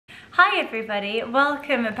Hi everybody,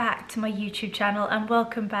 welcome back to my YouTube channel and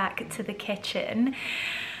welcome back to the kitchen.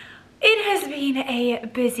 It has been a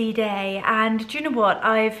busy day and do you know what,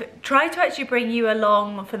 I've tried to actually bring you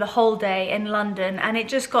along for the whole day in London and it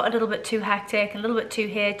just got a little bit too hectic, a little bit too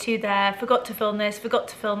here, too there, forgot to film this, forgot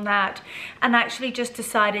to film that, and actually just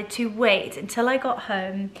decided to wait until I got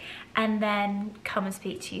home and then come and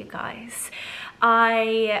speak to you guys.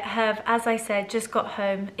 I have, as I said, just got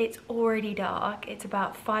home. It's already dark. It's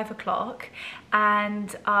about 5 o'clock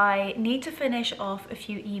and I need to finish off a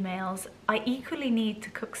few emails. I equally need to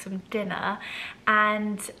cook some dinner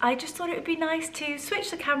and I just thought it would be nice to switch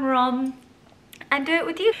the camera on and do it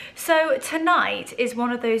with you. So tonight is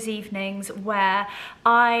one of those evenings where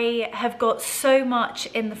I have got so much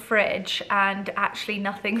in the fridge and actually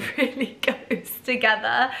nothing really goes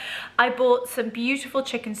together. I bought some beautiful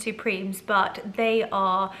chicken supremes, but they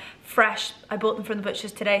are fresh. I bought them from the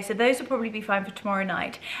butcher's today, so those will probably be fine for tomorrow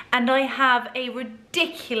night. And I have a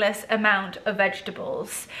ridiculous amount of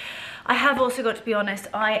vegetables. I have also got to be honest,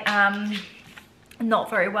 I am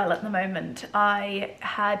not very well at the moment. I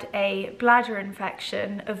had a bladder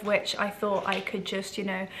infection of which I thought I could just, you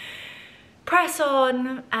know, press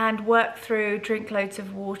on and work through, drink loads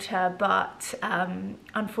of water, but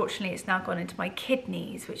unfortunately it's now gone into my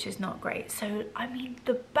kidneys, which is not great. So I mean,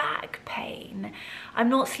 the back pain, I'm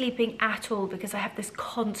not sleeping at all because I have this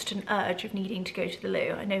constant urge of needing to go to the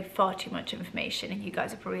loo. I know far too much information and you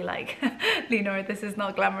guys are probably like, Leonora, this is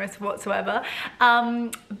not glamorous whatsoever.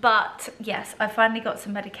 But yes, I finally got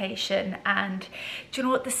some medication and do you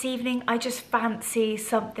know what, this evening I just fancy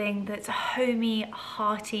something that's homey,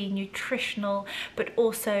 hearty, nutritional, but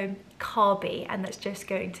also carby, and that's just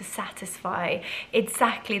going to satisfy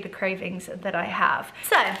exactly the cravings that I have.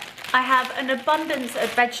 So I have an abundance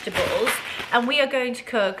of vegetables and we are going to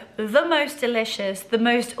cook the most delicious, the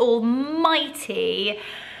most almighty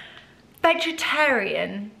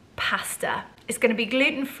vegetarian pasta. It's going to be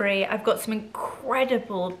gluten-free. I've got some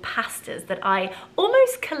incredible pastas that I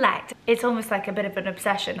almost collect. It's almost like a bit of an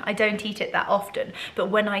obsession. I don't eat it that often, but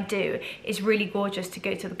when I do, it's really gorgeous to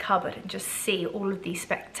go to the cupboard and just see all of these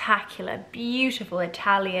spectacular, beautiful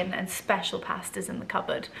Italian and special pastas in the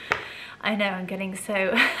cupboard. I know, I'm getting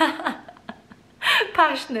so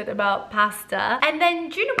passionate about pasta. And then,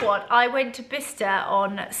 do you know what? I went to Bicester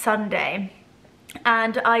on Sunday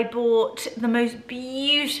and I bought the most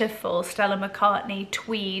beautiful Stella McCartney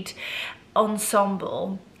tweed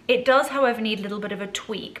ensemble. It does, however, need a little bit of a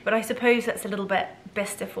tweak, but I suppose that's a little bit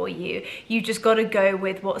Bicester for you. You just got to go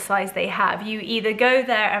with what size they have. You either go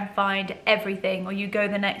there and find everything, or you go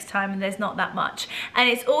the next time and there's not that much. And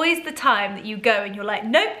it's always the time that you go and you're like,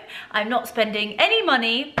 nope, I'm not spending any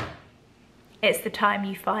money. It's the time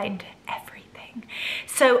you find everything.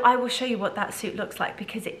 So I will show you what that suit looks like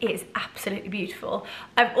because it is absolutely beautiful.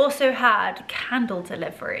 I've also had candle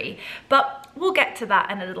delivery, but we'll get to that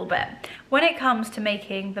in a little bit. When it comes to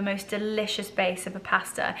making the most delicious base of a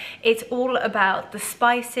pasta, it's all about the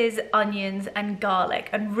spices, onions and garlic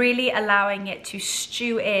and really allowing it to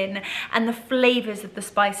stew in and the flavors of the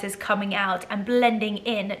spices coming out and blending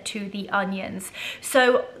in to the onions.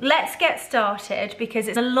 So let's get started because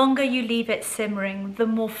the longer you leave it simmering, the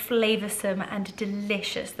more flavorsome and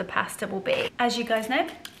delicious the pasta will be. As you guys know,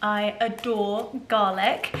 I adore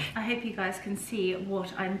garlic. I hope you guys can see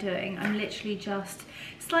what I'm doing. I'm literally just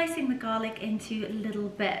slicing the garlic into little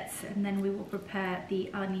bits and then we will prepare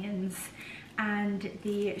the onions and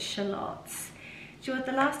the shallots. Do you know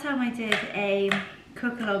what, the last time I did a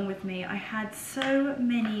cook along with me, I had so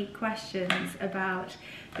many questions about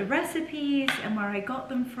the recipes and where I got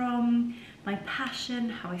them from, my passion,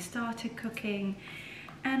 how I started cooking.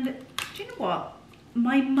 And do you know what?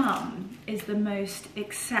 My mum is the most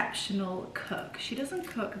exceptional cook. She doesn't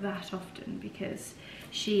cook that often because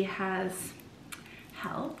she has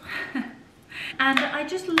help. And I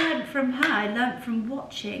just learned from her. I learned from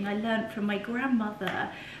watching. I learned from my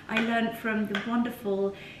grandmother. I learned from the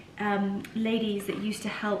wonderful ladies that used to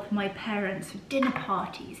help my parents with dinner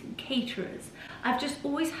parties and caterers. I've just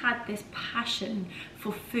always had this passion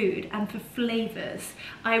for food and for flavors.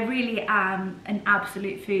 I really am an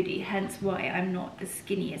absolute foodie, hence why I'm not as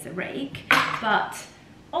skinny as a rake. But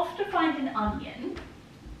off to find an onion.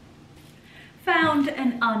 Found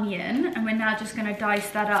an onion and we're now just going to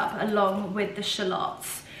dice that up along with the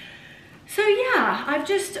shallots. So yeah, I've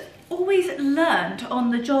just always learned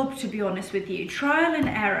on the job, to be honest with you. Trial and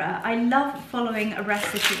error. I love following a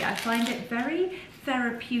recipe. I find it very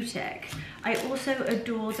therapeutic. I also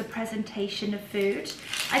adore the presentation of food.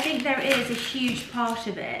 I think there is a huge part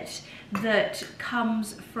of it that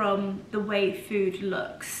comes from the way food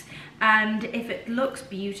looks. And if it looks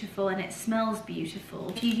beautiful and it smells beautiful,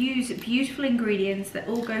 if you use beautiful ingredients that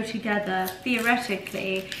all go together,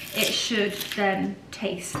 theoretically, it should then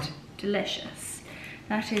taste delicious.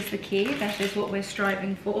 That is the key, that is what we're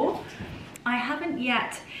striving for. I haven't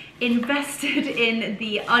yet invested in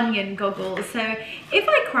the onion goggles, so if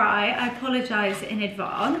I cry, I apologise in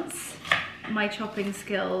advance. My chopping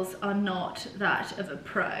skills are not that of a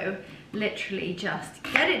pro. Literally just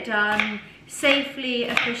get it done safely,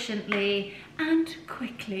 efficiently and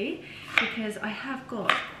quickly, because I have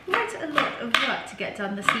got quite a lot of work to get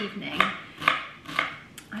done this evening.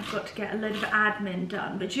 I've got to get a load of admin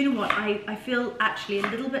done, but you know what, I feel actually a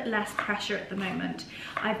little bit less pressure at the moment.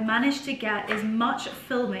 I've managed to get as much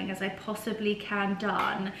filming as I possibly can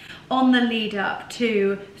done on the lead up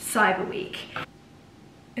to Cyber Week.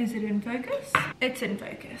 Is it in focus? It's in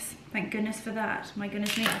focus. Thank goodness for that. My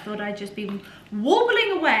goodness me, I thought I'd just been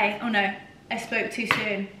warbling away. Oh no, I spoke too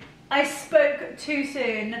soon. I spoke too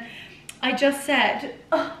soon. I just said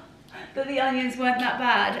that the onions weren't that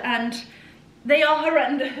bad, and they are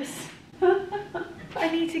horrendous. I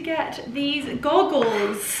need to get these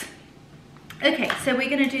goggles. Okay, so we're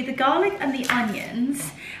gonna do the garlic and the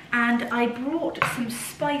onions, and I brought some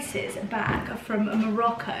spices back from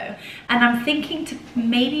Morocco, and I'm thinking to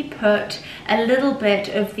maybe put a little bit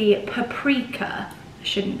of the paprika. I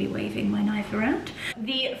shouldn't be waving my knife around.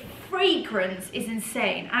 The fragrance is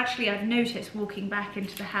insane. Actually, I've noticed walking back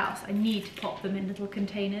into the house, I need to pop them in little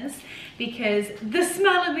containers, because the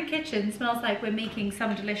smell in the kitchen smells like we're making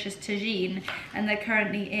some delicious tagine, and they're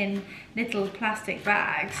currently in little plastic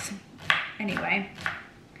bags. Anyway,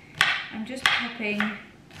 I'm just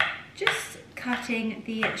cutting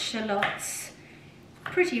the shallots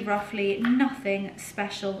pretty roughly, nothing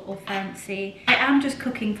special or fancy. I am just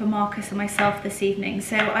cooking for Marcus and myself this evening,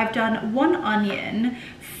 so I've done 1 onion,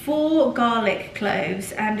 4 garlic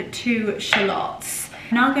cloves and 2 shallots.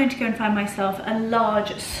 Now I'm going to go and find myself a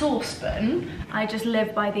large saucepan. I just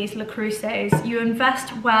live by these Le Creuset. You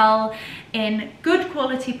invest well in good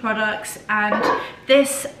quality products, and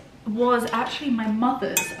this was actually my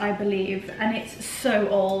mother's, I believe, and it's so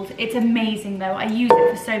old. It's amazing though. I use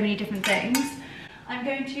it for so many different things. I'm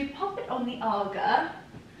going to pop it on the Aga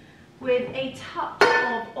with a touch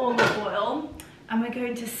of olive oil, and we're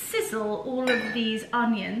going to sizzle all of these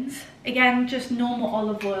onions. Again, just normal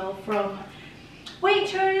olive oil from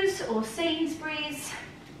Waitrose or Sainsbury's.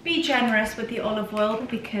 Be generous with the olive oil,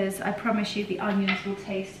 because I promise you the onions will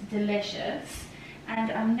taste delicious.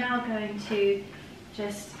 And I'm now going to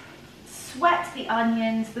just sweat the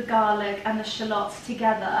onions, the garlic and the shallots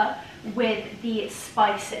together with the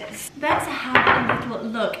spices. Let's have a little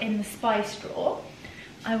look in the spice drawer.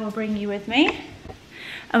 I will bring you with me.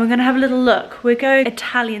 And we're gonna have a little look. We're going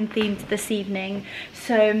Italian themed this evening.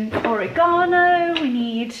 So oregano, we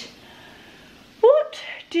need, what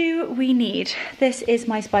do we need? This is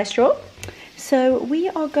my spice drawer. So we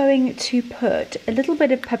are going to put a little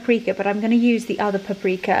bit of paprika, but I'm going to use the other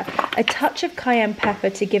paprika, a touch of cayenne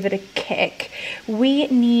pepper to give it a kick. We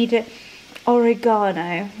need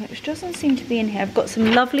oregano, which doesn't seem to be in here. I've got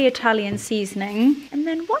some lovely Italian seasoning. And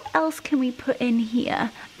then what else can we put in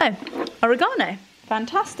here? Oh, oregano.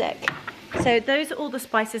 Fantastic. So those are all the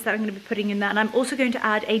spices that I'm going to be putting in there, and I'm also going to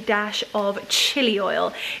add a dash of chili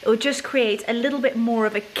oil. It will just create a little bit more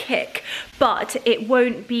of a kick, but it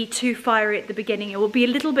won't be too fiery at the beginning. It will be a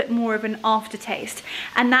little bit more of an aftertaste,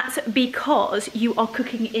 and that's because you are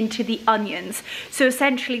cooking into the onions. So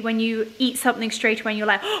essentially when you eat something straight away and you're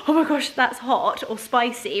like, oh my gosh, that's hot or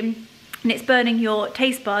spicy, and it's burning your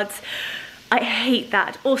taste buds, I hate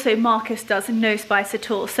that. Also, Marcus does no spice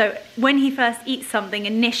at all. So when he first eats something,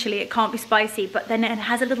 initially it can't be spicy, but then it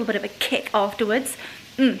has a little bit of a kick afterwards.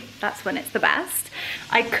 That's when it's the best.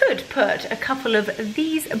 I could put a couple of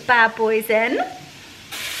these bad boys in.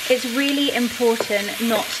 It's really important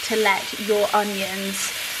not to let your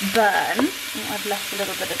onions burn. Oh, I've left a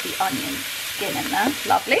little bit of the onion skin in there.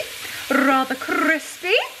 Lovely. Rather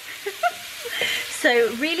crispy.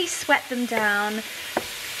 So really sweat them down.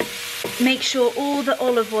 Make sure all the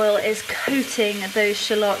olive oil is coating those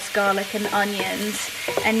shallots, garlic and onions.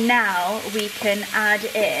 And now we can add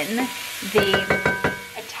in the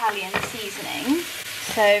Italian seasoning.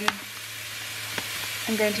 So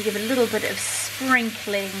I'm going to give a little bit of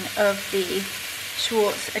sprinkling of the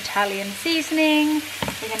Schwartz Italian seasoning.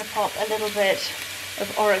 We're going to pop a little bit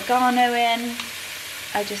of oregano in.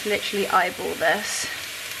 I just literally eyeball this.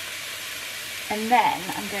 And then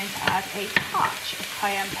I'm going to add a touch of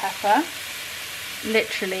cayenne pepper,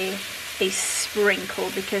 literally a sprinkle,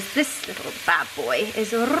 because this little bad boy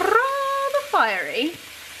is rather fiery.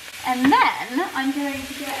 And then I'm going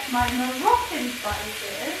to get my Moroccan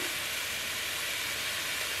spices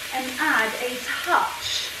and add a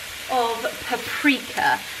touch of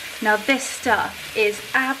paprika. Now this stuff is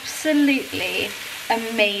absolutely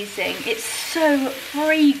amazing. It's so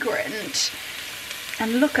fragrant.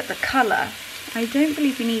 And look at the colour. I don't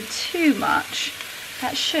believe we need too much.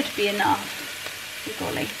 That should be enough. Oh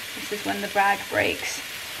golly, this is when the brag breaks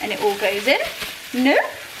and it all goes in. Nope.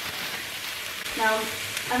 Now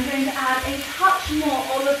I'm going to add a touch more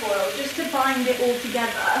olive oil just to bind it all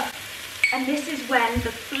together. And this is when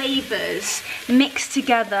the flavours mix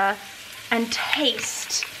together and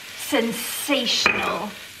taste sensational.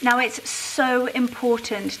 Now it's so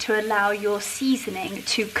important to allow your seasoning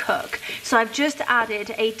to cook. So I've just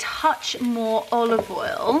added a touch more olive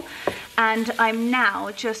oil and I'm now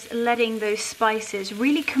just letting those spices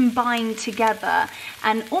really combine together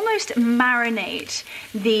and almost marinate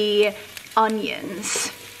the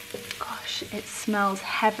onions. Gosh, it smells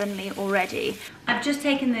heavenly already. I've just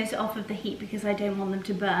taken those off of the heat because I don't want them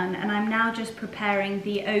to burn, and I'm now just preparing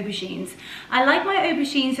the aubergines. I like my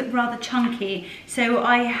aubergines rather chunky, so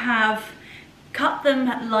I have cut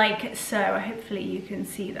them like so. Hopefully you can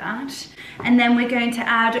see that. And then we're going to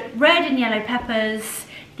add red and yellow peppers.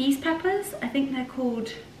 These peppers, I think they're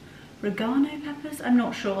called Ragu peppers, I'm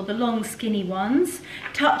not sure, the long skinny ones.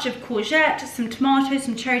 Touch of courgette, some tomatoes,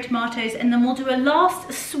 some cherry tomatoes, and then we'll do a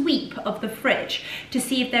last sweep of the fridge to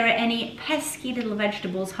see if there are any pesky little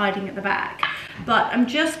vegetables hiding at the back. But I'm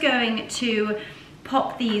just going to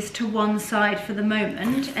pop these to one side for the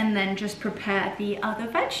moment and then just prepare the other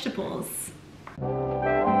vegetables.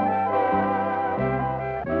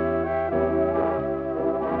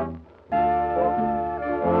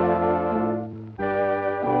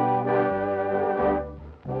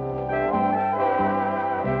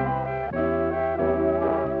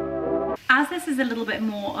 As this is a little bit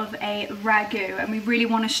more of a ragu and we really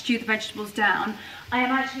want to stew the vegetables down, I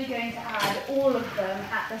am actually going to add all of them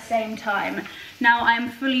at the same time. Now I am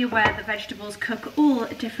fully aware that vegetables cook all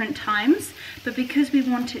at different times, but because we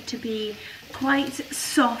want it to be quite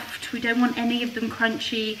soft, we don't want any of them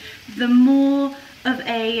crunchy, the more of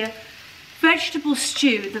a vegetable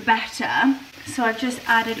stew the better. So I've just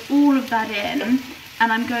added all of that in.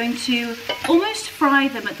 And I'm going to almost fry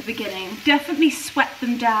them at the beginning, definitely sweat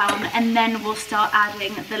them down, and then we'll start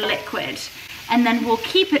adding the liquid. And then we'll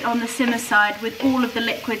keep it on the simmer side with all of the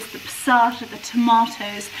liquids, the passata, the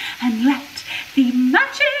tomatoes, and let the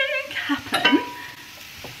magic happen.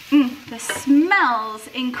 This smells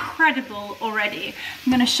incredible already.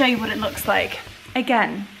 I'm gonna show you what it looks like.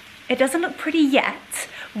 Again, it doesn't look pretty yet.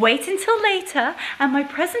 Wait until later, and my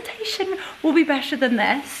presentation will be better than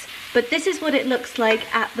this. But this is what it looks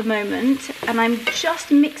like at the moment, and I'm just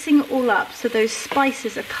mixing it all up so those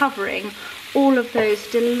spices are covering all of those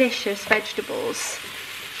delicious vegetables.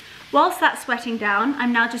 Whilst that's sweating down,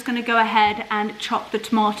 I'm now just going to go ahead and chop the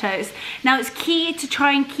tomatoes. Now it's key to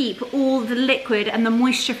try and keep all the liquid and the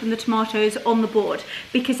moisture from the tomatoes on the board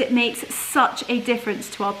because it makes such a difference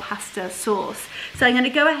to our pasta sauce. So I'm going to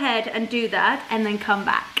go ahead and do that and then come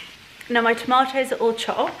back. Now my tomatoes are all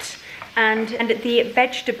chopped. And the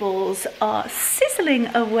vegetables are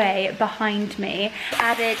sizzling away behind me.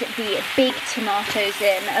 Added the big tomatoes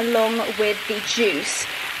in along with the juice.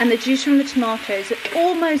 And the juice from the tomatoes have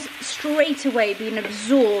almost straight away been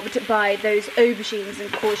absorbed by those aubergines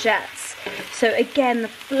and courgettes. So again, the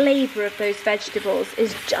flavour of those vegetables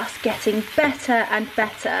is just getting better and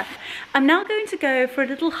better. I'm now going to go for a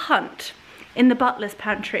little hunt in the butler's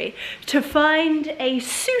pantry to find a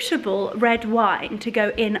suitable red wine to go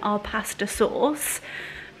in our pasta sauce.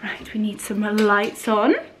 Right, we need some lights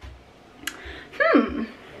on.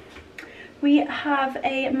 We have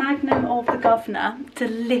a Magnum of the Governor,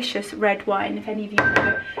 delicious red wine, if any of you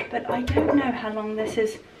know, but I don't know how long this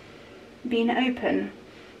has been open.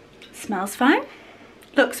 Smells fine,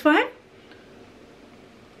 looks fine.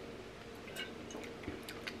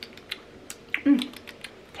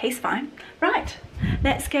 Tastes fine. Right,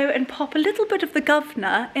 let's go and pop a little bit of the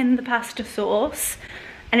Governor in the pasta sauce,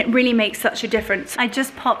 and it really makes such a difference. I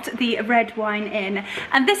just popped the red wine in,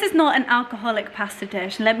 and this is not an alcoholic pasta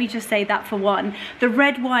dish, let me just say that for one. The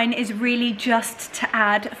red wine is really just to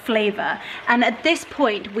add flavour, and at this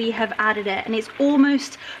point we have added it and it's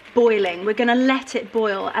almost boiling. We're gonna let it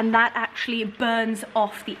boil, and that actually burns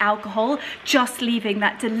off the alcohol, just leaving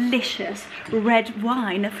that delicious red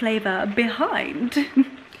wine flavour behind.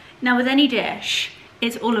 Now with any dish,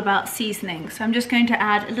 it's all about seasoning. So I'm just going to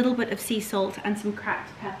add a little bit of sea salt and some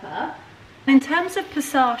cracked pepper. In terms of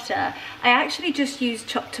passata, I actually just used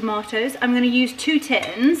chopped tomatoes. I'm going to use 2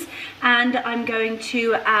 tins, and I'm going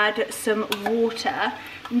to add some water.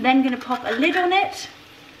 I'm then going to pop a lid on it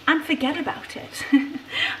and forget about it.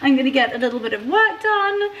 I'm gonna get a little bit of work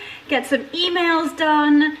done, get some emails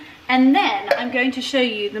done, and then I'm going to show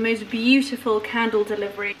you the most beautiful candle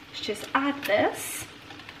delivery. Let's just add this.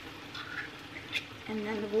 And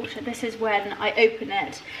then the water. This is when I open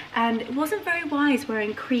it. And it wasn't very wise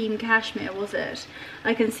wearing cream cashmere, was it?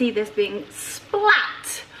 I can see this being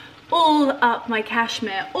splat all up my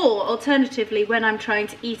cashmere. Or alternatively, when I'm trying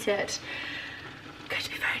to eat it, I'm going to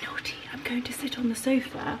be very naughty. I'm going to sit on the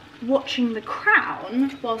sofa watching The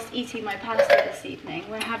Crown whilst eating my pasta this evening.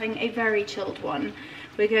 We're having a very chilled one.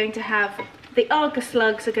 We're going to have, the Argus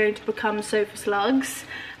slugs are going to become sofa slugs,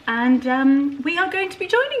 and we are going to be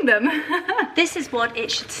joining them. This is what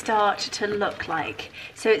it should start to look like.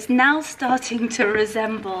 So it's now starting to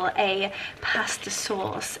resemble a pasta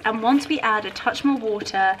sauce, and once we add a touch more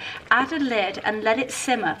water, add a lid and let it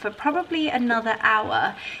simmer for probably another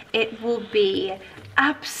hour, it will be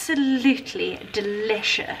absolutely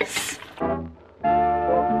delicious.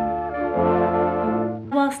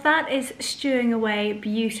 Whilst that is stewing away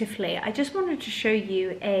beautifully, I just wanted to show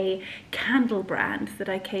you a candle brand that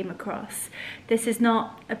I came across. This is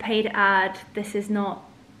not a paid ad, this is not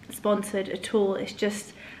sponsored at all, it's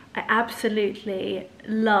just, I absolutely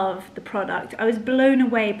love the product. I was blown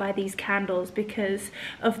away by these candles because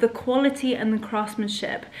of the quality and the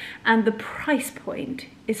craftsmanship, and the price point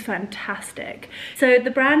is fantastic. So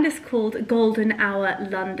the brand is called Golden Hour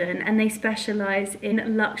London, and they specialize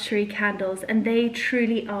in luxury candles, and they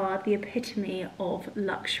truly are the epitome of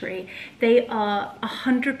luxury. They are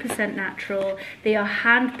 100% natural, they are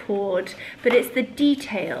hand poured, but it's the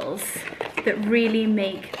details that really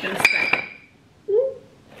make them special.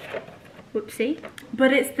 Whoopsie.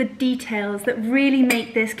 But it's the details that really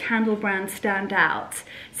make this candle brand stand out.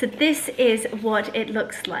 So this is what it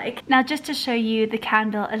looks like. Now, just to show you the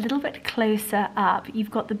candle a little bit closer up,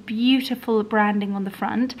 you've got the beautiful branding on the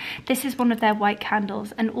front. This is one of their white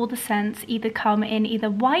candles, and all the scents either come in either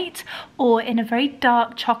white or in a very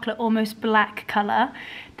dark chocolate, almost black color.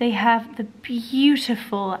 They have the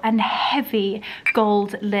beautiful and heavy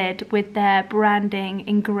gold lid with their branding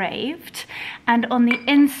engraved. And on the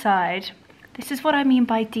inside, this is what I mean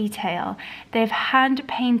by detail. They've hand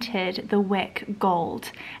painted the wick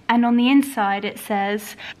gold. And on the inside it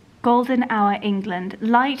says, Golden Hour England.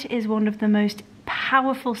 Light is one of the most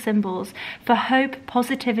powerful symbols for hope,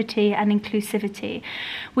 positivity and inclusivity.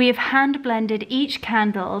 We have hand blended each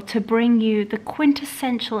candle to bring you the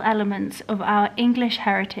quintessential elements of our English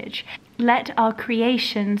heritage. Let our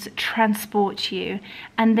creations transport you,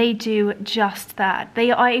 and they do just that.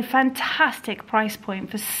 They are a fantastic price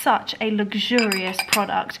point for such a luxurious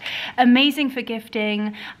product. Amazing for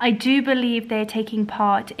gifting. I do believe they're taking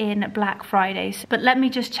part in Black Fridays, but let me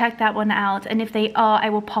just check that one out, and if they are, I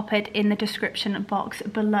will pop it in the description box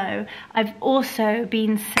below. I've also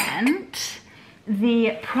been sent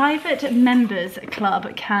the Private Members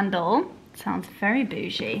Club candle. Sounds very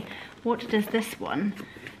bougie. What does this one?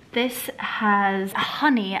 This has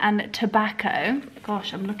honey and tobacco.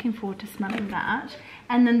 Gosh, I'm looking forward to smelling that.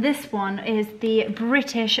 And then this one is the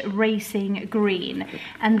British Racing Green.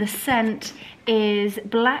 And the scent is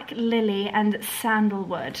black lily and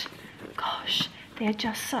sandalwood. Gosh, they're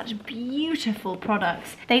just such beautiful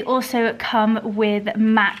products. They also come with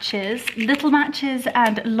matches, little matches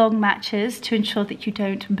and long matches to ensure that you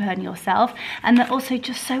don't burn yourself. And they're also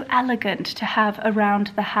just so elegant to have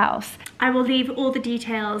around the house. I will leave all the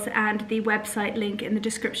details and the website link in the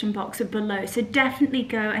description box below. So definitely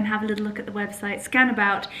go and have a little look at the website, scan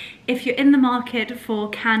about. If you're in the market for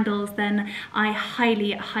candles, then I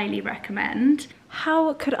highly, highly recommend.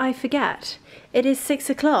 How could I forget? It is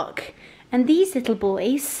 6 o'clock. And these little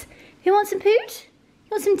boys, who wants some food?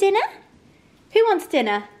 You want some dinner? Who wants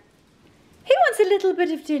dinner? Who wants a little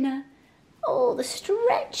bit of dinner? Oh, the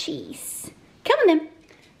stretchies. Come on then.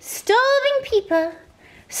 Starving people.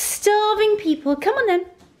 Starving people. Come on then.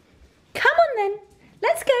 Come on then.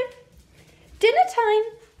 Let's go. Dinner time.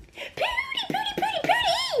 Pooty, pooty, pooty,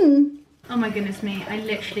 pooty. Oh my goodness me, I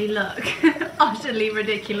literally look utterly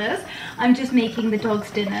ridiculous. I'm just making the dogs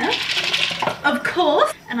dinner, of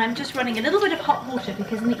course, and I'm just running a little bit of hot water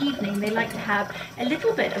because in the evening they like to have a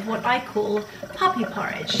little bit of what I call puppy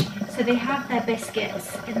porridge. So they have their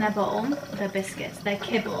biscuits in their bowl, their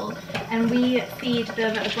kibble, and we feed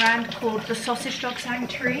them a brand called the Sausage Dog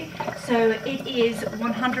Sanctuary. So it is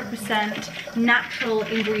 100% natural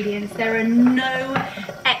ingredients. There are no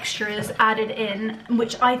extras added in,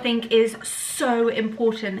 which I think is so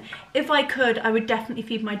important. If I could, I would definitely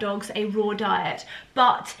feed my dogs a raw diet,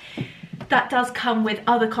 but that does come with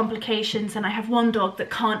other complications, and I have one dog that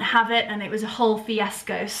can't have it, and it was a whole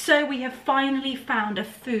fiasco. So we have finally found a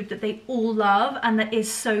food that they all love and that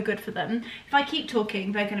is so good for them. If I keep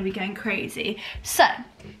talking, they're going to be going crazy. So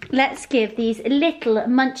let's give these little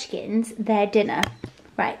munchkins their dinner.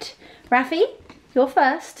 Right, Raffi, you're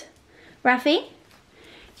first. Raffi,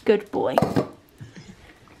 good boy.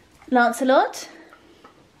 Lancelot,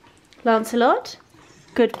 Lancelot,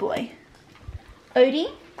 good boy.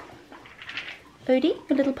 Odie, Odie,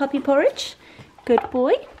 a little puppy porridge, good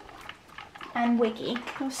boy. And Wiggy,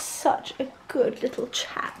 you're such a good little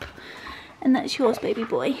chap. And that's yours, baby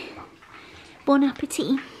boy. Bon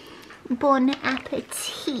appetit. Bon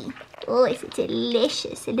appetit. Oh, it's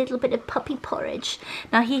delicious. A little bit of puppy porridge.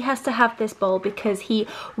 Now he has to have this bowl because he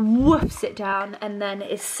woofs it down and then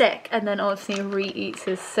is sick, and then obviously re-eats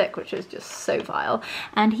his sick, which is just so vile.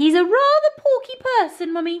 And he's a rather porky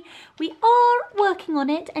person, Mummy. We are working on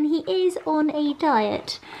it, and he is on a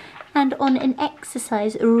diet and on an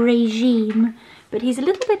exercise regime. But he's a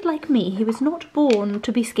little bit like me. He was not born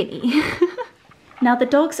to be skinny. Now the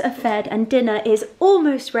dogs are fed and dinner is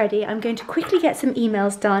almost ready. I'm going to quickly get some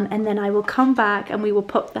emails done, and then I will come back and we will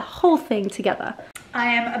put the whole thing together. I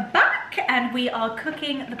am back and we are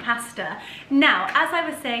cooking the pasta. Now, as I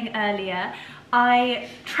was saying earlier, I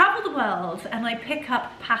travel the world and I pick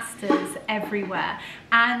up pastas everywhere,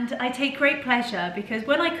 and I take great pleasure because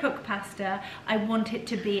when I cook pasta, I want it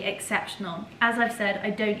to be exceptional. As I've said, I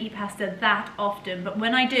don't eat pasta that often, but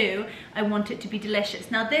when I do, I want it to be delicious.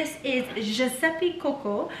 Now this is Giuseppe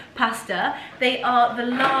Coco pasta. They are the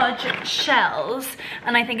large shells,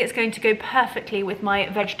 and I think it's going to go perfectly with my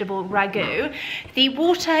vegetable ragu. The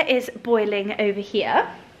water is boiling over here.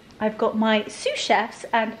 I've got my sous chefs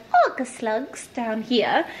and August slugs down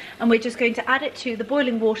here, and we're just going to add it to the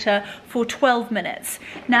boiling water for 12 minutes.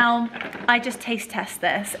 Now, I just taste test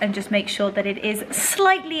this and just make sure that it is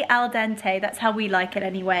slightly al dente. That's how we like it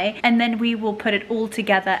anyway. And then we will put it all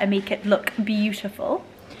together and make it look beautiful.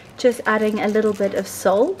 Just adding a little bit of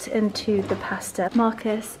salt into the pasta.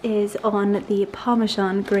 Marcus is on the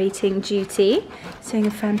Parmesan grating duty. He's doing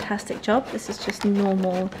a fantastic job. This is just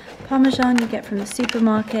normal Parmesan you get from the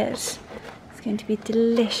supermarket. It's going to be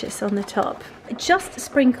delicious on the top. I just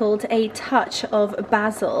sprinkled a touch of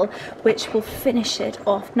basil, which will finish it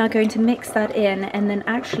off. Now going to mix that in and then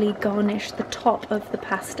actually garnish the top of the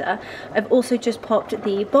pasta. I've also just popped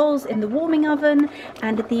the bowls in the warming oven,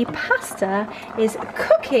 and the pasta is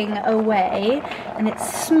cooking away and it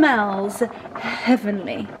smells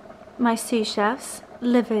heavenly. My sous chefs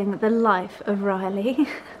living the life of Riley.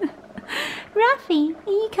 Raffi,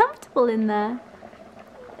 are you comfortable in there?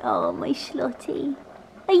 Oh, my Schlotty.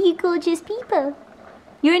 Are you gorgeous people?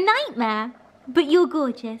 You're a nightmare, but you're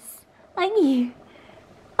gorgeous. Aren't you?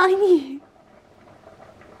 Aren't you?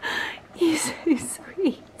 You're so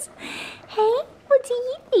sweet. Hey, what do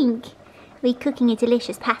you think? We're cooking a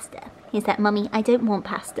delicious pasta. Is that, Mummy? I don't want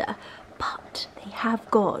pasta. But they have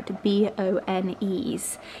got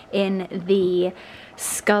B-O-N-Es in the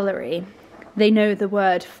scullery. They know the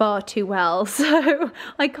word far too well, so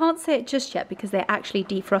I can't say it just yet because they're actually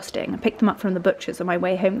defrosting. I picked them up from the butcher's on my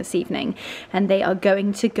way home this evening, and they are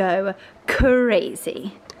going to go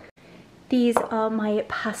crazy. These are my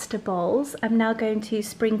pasta bowls. I'm now going to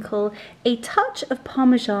sprinkle a touch of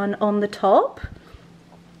Parmesan on the top,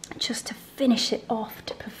 just to finish it off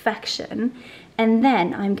to perfection. And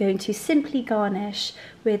then I'm going to simply garnish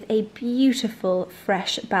with a beautiful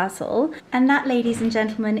fresh basil. And that, ladies and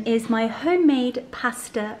gentlemen, is my homemade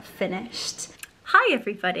pasta finished. Hi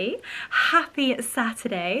everybody, happy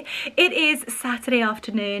Saturday. It is Saturday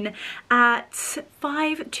afternoon at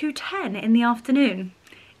 5 to 10 in the afternoon.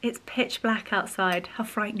 It's pitch black outside. How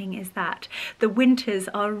frightening is that? The winters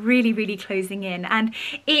are really, really closing in, and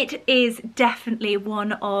it is definitely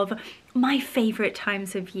one of my favourite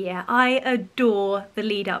times of year. I adore the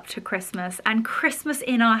lead up to Christmas, and Christmas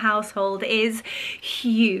in our household is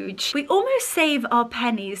huge. We almost save our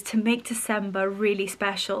pennies to make December really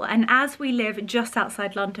special, and as we live just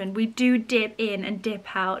outside London, we do dip in and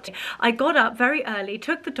dip out. I got up very early,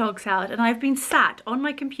 took the dogs out, and I've been sat on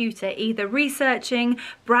my computer either researching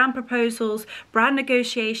brand proposals, brand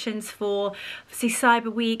negotiations for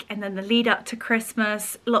Cyber Week, and then the lead up to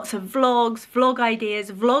Christmas, lots of vlogs, vlog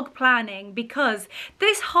ideas, vlog planning, because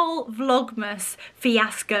this whole Vlogmas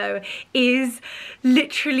fiasco is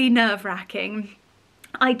literally nerve-wracking.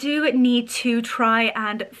 I do need to try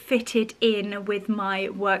and fit it in with my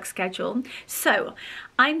work schedule. So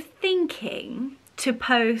I'm thinking to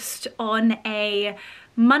post on a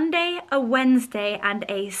Monday, a Wednesday and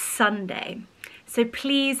a Sunday. So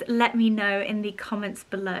please let me know in the comments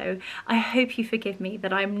below. I hope you forgive me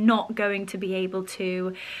that I'm not going to be able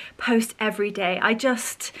to post every day. I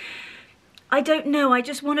don't know, I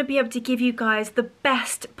just want to be able to give you guys the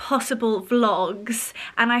best possible vlogs,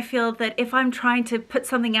 and I feel that if I'm trying to put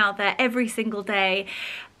something out there every single day,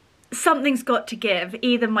 something's got to give,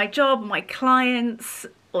 either my job, my clients,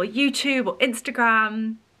 or YouTube, or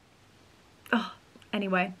Instagram. Oh,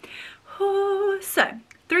 anyway. So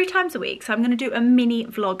 3 times a week, so I'm going to do a mini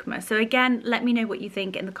vlogmas. So again, let me know what you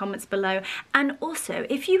think in the comments below. And also,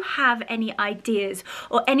 if you have any ideas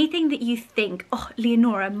or anything that you think, oh,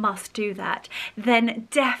 Leonora must do that, then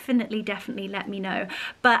definitely let me know.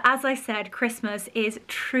 But as I said, Christmas is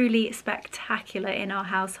truly spectacular in our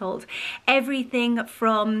household. Everything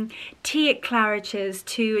from tea at Claridge's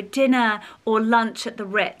to dinner or lunch at the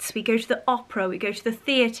Ritz. We go to the opera, we go to the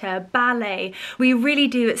theatre, ballet. We really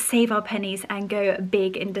do save our pennies and go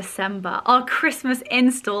big in December. Our Christmas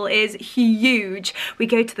install is huge. We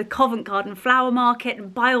go to the Covent Garden flower market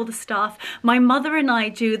and buy all the stuff. My mother and I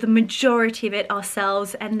do the majority of it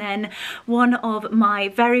ourselves, and then one of my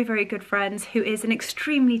very good friends, who is an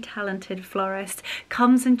extremely talented florist,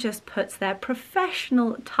 comes and just puts their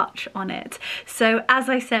professional touch on it. So as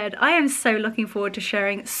I said, I am so looking forward to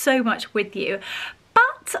sharing so much with you.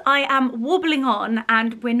 But I am wobbling on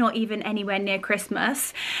and we're not even anywhere near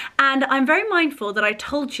Christmas, and I'm very mindful that I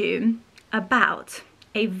told you about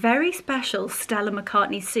a very special Stella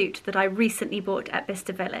McCartney suit that I recently bought at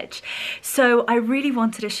Bicester Village. So I really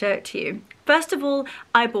wanted to show it to you. First of all,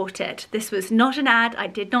 I bought it. This was not an ad, I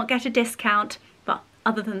did not get a discount, but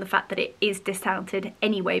other than the fact that it is discounted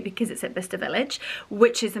anyway because it's at Bicester Village,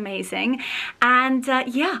 which is amazing. And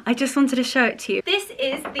yeah, I just wanted to show it to you. This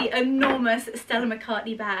is the enormous Stella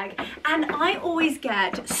McCartney bag, and I always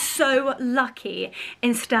get so lucky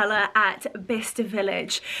in Stella at Bicester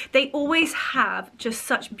Village. They always have just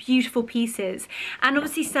such beautiful pieces, and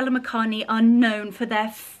obviously Stella McCartney are known for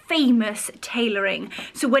their famous tailoring.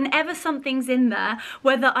 So whenever something's in there,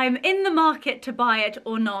 whether I'm in the market to buy it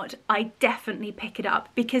or not, I definitely pick it up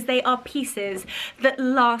because they are pieces that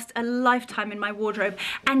last a lifetime in my wardrobe,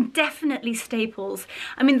 and definitely staples.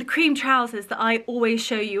 I mean, the cream trousers that I always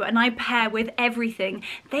show you and I pair with everything,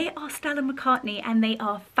 they are Stella McCartney and they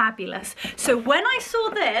are fabulous. So when I saw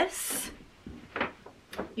this,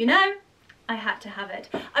 you know, I had to have it.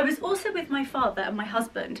 I was also with my father and my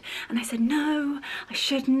husband, and I said, no, I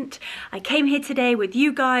shouldn't. I came here today with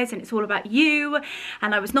you guys and it's all about you,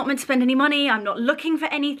 and I was not meant to spend any money. I'm not looking for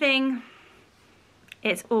anything.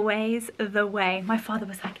 It's always the way. My father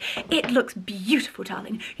was like, it looks beautiful,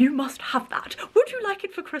 darling. You must have that. Would you like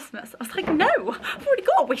it for Christmas? I was like, no, I've already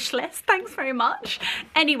got a wish list. Thanks very much.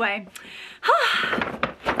 Anyway,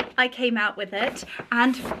 I came out with it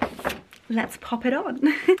and let's pop it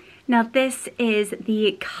on. Now this is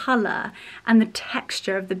the colour and the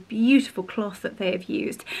texture of the beautiful cloth that they have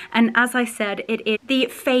used, and as I said, it is the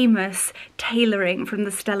famous tailoring from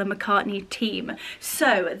the Stella McCartney team.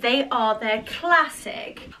 So they are their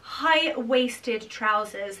classic high-waisted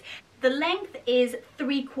trousers. The length is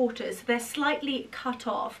 3/4, they're slightly cut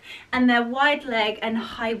off, and they're wide leg and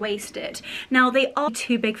high-waisted. Now they are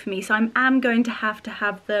too big for me, so I am going to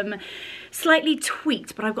have them slightly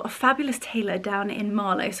tweaked, but I've got a fabulous tailor down in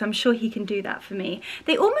Marlow, so I'm sure he can do that for me.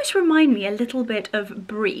 They almost remind me a little bit of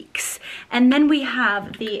breeks. And then we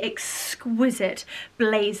have the exquisite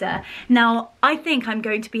blazer. Now, I think I'm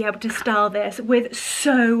going to be able to style this with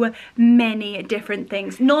so many different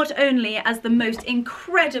things, not only as the most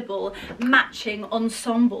incredible matching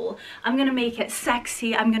ensemble. I'm gonna make it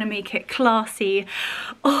sexy, I'm gonna make it classy.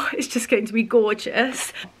 Oh, it's just going to be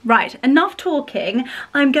gorgeous. Right, enough talking.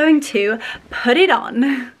 I'm going to put it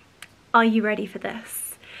on. Are you ready for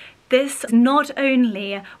this? This is not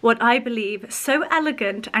only what I believe so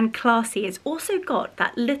elegant and classy, it's also got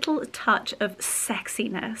that little touch of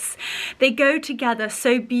sexiness. They go together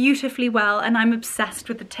so beautifully well, and I'm obsessed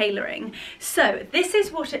with the tailoring. So this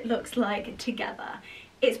is what it looks like together.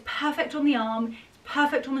 It's perfect on the arm,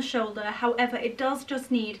 perfect on the shoulder. However, it does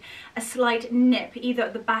just need a slight nip, either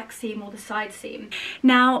at the back seam or the side seam.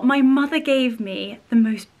 Now, my mother gave me the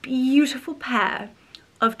most beautiful pair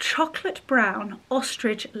of chocolate brown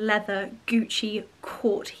ostrich leather Gucci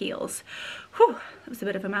court heels. Whew, that was a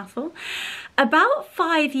bit of a mouthful. About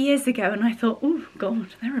 5 years ago, and I thought, oh God,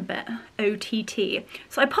 they're a bit OTT.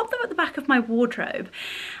 So I popped them at the back of my wardrobe,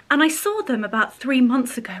 and I saw them about 3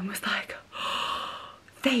 months ago and was like, oh,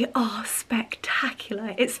 They are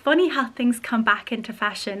spectacular. It's funny how things come back into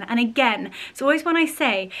fashion. And again, it's always when I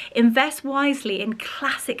say invest wisely in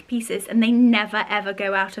classic pieces and they never ever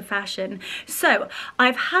go out of fashion. So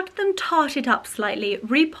I've had them tarted up slightly,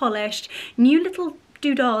 repolished, new little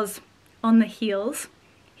doodahs on the heels.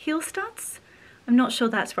 Heel studs? I'm not sure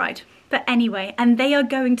that's right. But anyway, and they are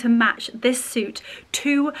going to match this suit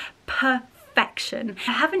to perfection.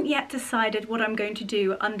 I haven't yet decided what I'm going to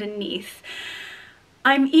do underneath.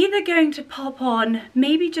 I'm either going to pop on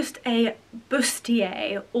maybe just a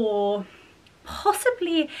bustier or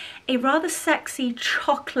possibly a rather sexy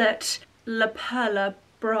chocolate La Perla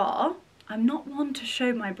bra. I'm not one to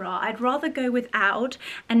show my bra. I'd rather go without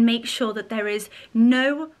and make sure that there is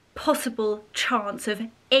no possible chance of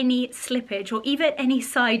any slippage or even any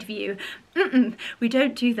side view. We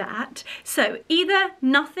don't do that. So either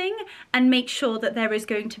nothing and make sure that there is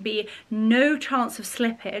going to be no chance of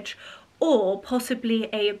slippage, or possibly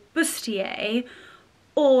a bustier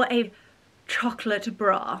or a chocolate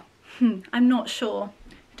bra. I'm not sure.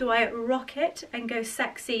 Do I rock it and go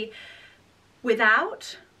sexy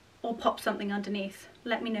without or pop something underneath?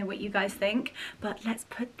 Let me know what you guys think, but let's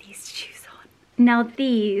put these shoes on. Now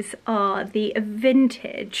these are the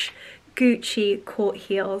vintage Gucci court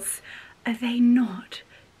heels. Are they not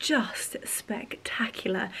just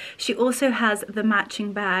spectacular? She also has the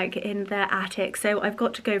matching bag in their attic, so I've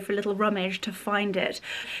got to go for a little rummage to find it.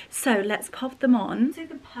 So let's pop them on. So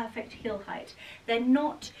the perfect heel height. They're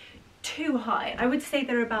not too high. I would say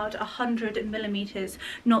they're about 100 millimeters,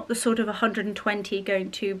 not the sort of 120 going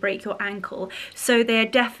to break your ankle. So they're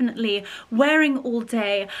definitely wearing all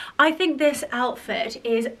day. I think this outfit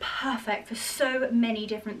is perfect for so many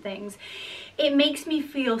different things. It makes me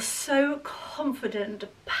feel so confident,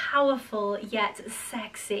 powerful, yet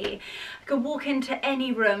sexy. I could walk into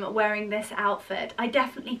any room wearing this outfit. I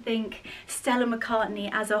definitely think Stella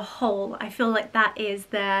McCartney as a whole, I feel like that is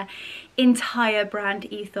their entire brand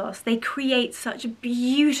ethos. They create such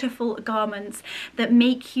beautiful garments that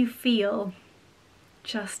make you feel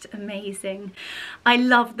just amazing. I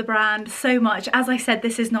love the brand so much. As I said,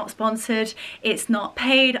 this is not sponsored, it's not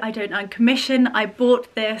paid, I don't earn commission. I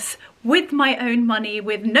bought this with my own money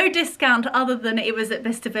with no discount other than it was at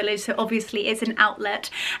Bicester Village, so obviously it's an outlet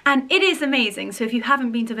and it is amazing. So if you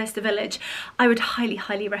haven't been to Bicester Village, I would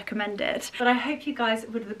highly recommend it. But I hope you guys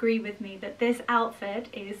would agree with me that this outfit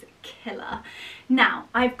is killer. Now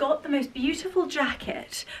I've got the most beautiful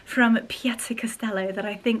jacket from Piazza Castello that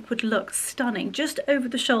I think would look stunning just over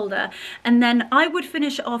the shoulder, and then I would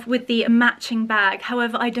finish off with the matching bag.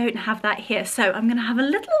 However, I don't have that here, so I'm gonna have a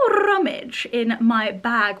little rummage in my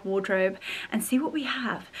bag wardrobe and see what we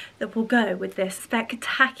have that will go with this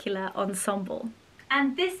spectacular ensemble.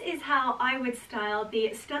 And this is how I would style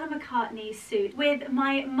the Stella McCartney suit, with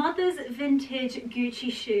my mother's vintage Gucci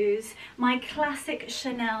shoes, my classic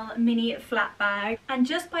Chanel mini flat bag, and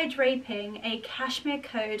just by draping a cashmere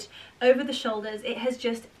coat over the shoulders, it has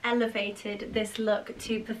just elevated this look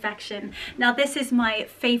to perfection. Now this is my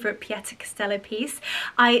favorite Piazza Castello piece.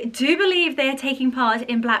 I do believe they are taking part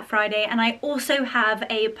in Black Friday, and I also have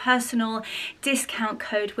a personal discount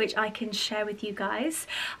code which I can share with you guys.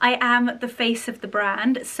 I am the face of the brand,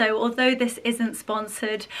 so although this isn't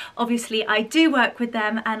sponsored, obviously I do work with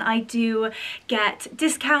them and I do get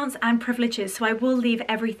discounts and privileges, so I will leave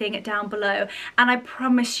everything down below. And I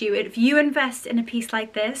promise you, if you invest in a piece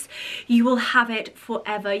like this, you will have it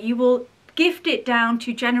forever. You will gift it down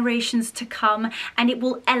to generations to come, and it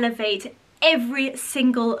will elevate every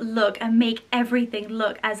single look and make everything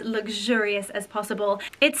look as luxurious as possible.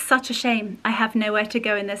 It's such a shame I have nowhere to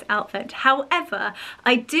go in this outfit. However,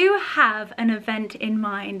 I do have an event in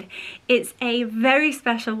mind. It's a very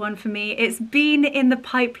special one for me. It's been in the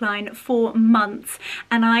pipeline for months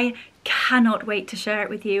and I cannot wait to share it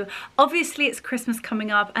with you. Obviously it's Christmas coming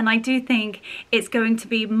up, and I do think it's going to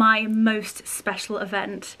be my most special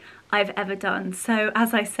event I've ever done. So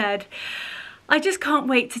as I said, I just can't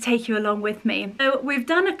wait to take you along with me. So we've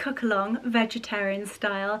done a cook along vegetarian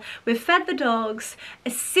style, we've fed the dogs, a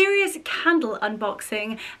serious candle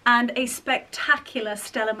unboxing, and a spectacular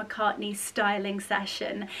Stella McCartney styling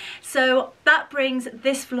session. So that brings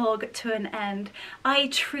this vlog to an end. I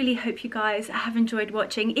truly hope you guys have enjoyed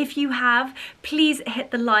watching. If you have, please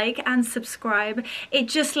hit the like and subscribe. It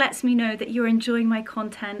just lets me know that you're enjoying my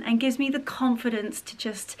content and gives me the confidence to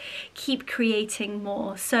just keep creating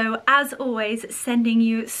more. So as always, sending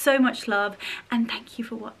you so much love and thank you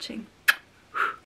for watching.